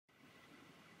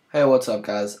Hey, what's up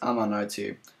guys? IModernArts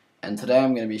here, and today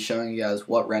I'm going to be showing you guys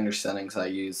what render settings I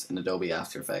use in Adobe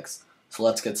After Effects. So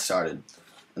let's get started.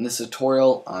 In this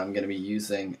tutorial, I'm going to be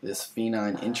using this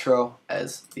V9 intro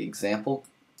as the example,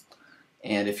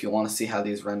 and if you want to see how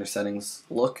these render settings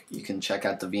look, you can check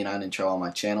out the V9 intro on my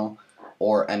channel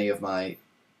or any of my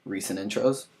recent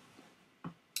intros.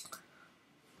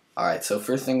 Alright, so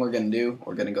first thing we're going to do,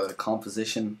 we're going to go to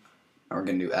Composition, and we're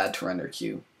going to do Add to Render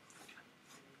Queue.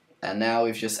 And now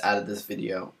we've just added this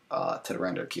video to the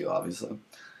render queue, obviously.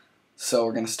 So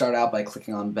we're going to start out by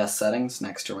clicking on Best Settings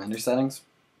next to Render Settings.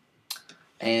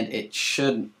 And it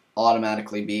should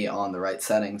automatically be on the right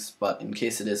settings, but in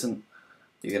case it isn't,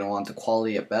 you're going to want the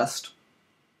quality at best.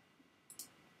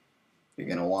 You're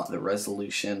going to want the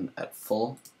resolution at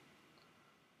full.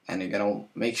 And you're going to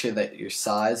make sure that your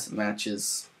size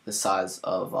matches the size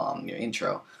of your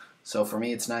intro. So for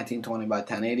me it's 1920 by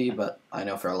 1080, but I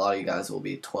know for a lot of you guys it will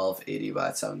be 1280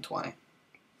 by 720.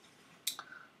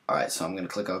 Alright, so I'm going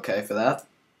to click OK for that.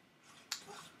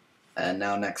 And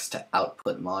now next to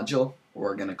Output Module,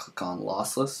 we're going to click on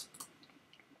Lossless.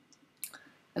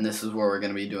 And this is where we're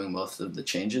going to be doing most of the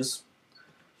changes.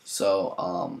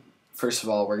 So first of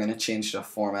all, we're going to change the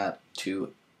format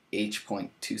to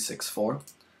H.264.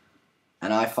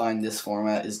 And I find this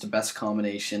format is the best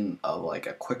combination of like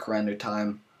a quick render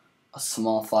time, a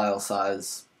small file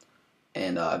size,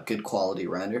 and a good quality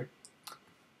render.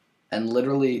 And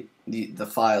literally the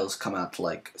files come out to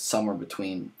like somewhere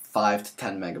between 5 to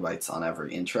 10 megabytes on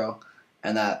every intro,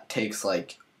 and that takes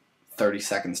like 30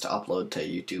 seconds to upload to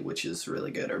YouTube, which is really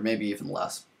good, or maybe even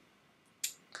less.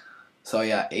 So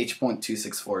yeah,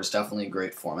 H.264 is definitely a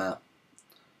great format.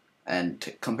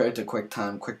 And compared to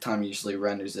QuickTime usually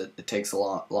renders it. It takes a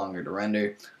lot longer to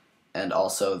render, and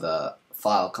also the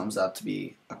file comes out to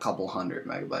be a couple hundred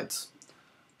megabytes.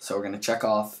 So we're going to check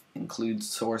off Include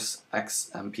Source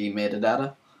XMP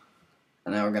Metadata,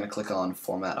 and now we're going to click on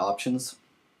Format Options.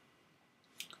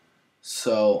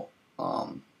 So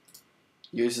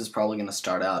yours is probably going to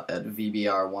start out at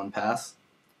VBR 1 pass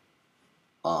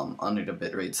under the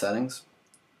bitrate settings,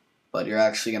 but you're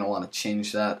actually going to want to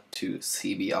change that to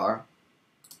CBR.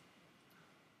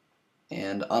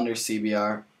 And under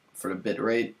CBR, for the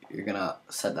bitrate, you're going to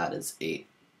set that as 8.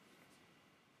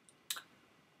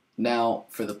 Now,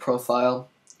 for the profile,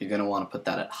 you're going to want to put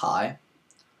that at high,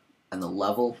 and the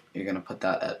level, you're going to put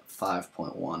that at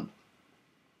 5.1.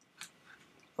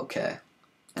 Okay,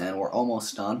 and we're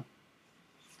almost done.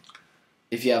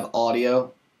 If you have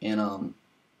audio in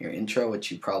your intro, which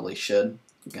you probably should,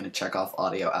 you're going to check off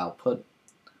audio output.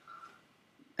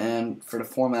 And for the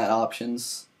format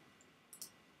options,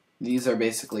 these are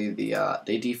basically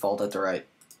they default at the right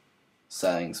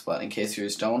settings, but in case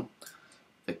yours don't,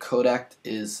 the codec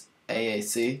is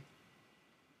AAC,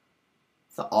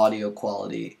 the audio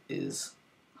quality is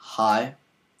high,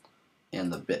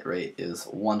 and the bitrate is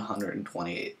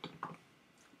 128.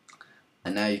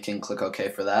 And now you can click OK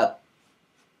for that.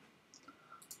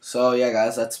 So yeah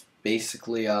guys, that's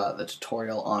basically the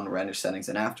tutorial on render settings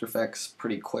in After Effects.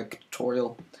 Pretty quick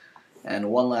tutorial.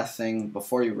 And one last thing,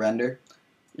 before you render,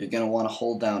 you're going to want to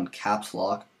hold down caps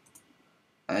lock.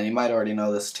 And you might already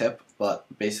know this tip, but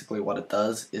basically what it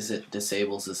does is it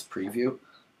disables this preview,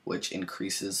 which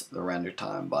increases the render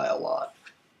time by a lot.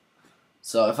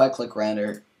 So if I click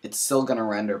render, it's still going to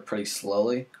render pretty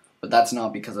slowly, but that's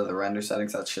not because of the render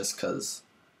settings, that's just because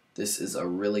this is a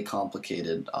really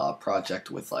complicated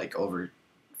project with like over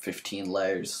 15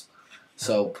 layers.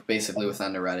 So basically with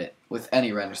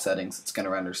any render settings, it's going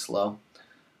to render slow.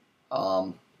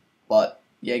 But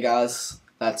yeah guys,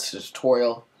 that's the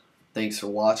tutorial. Thanks for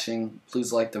watching.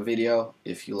 Please like the video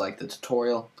if you like the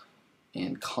tutorial,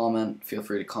 and feel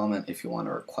free to comment if you want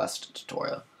to request a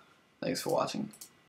tutorial. Thanks for watching.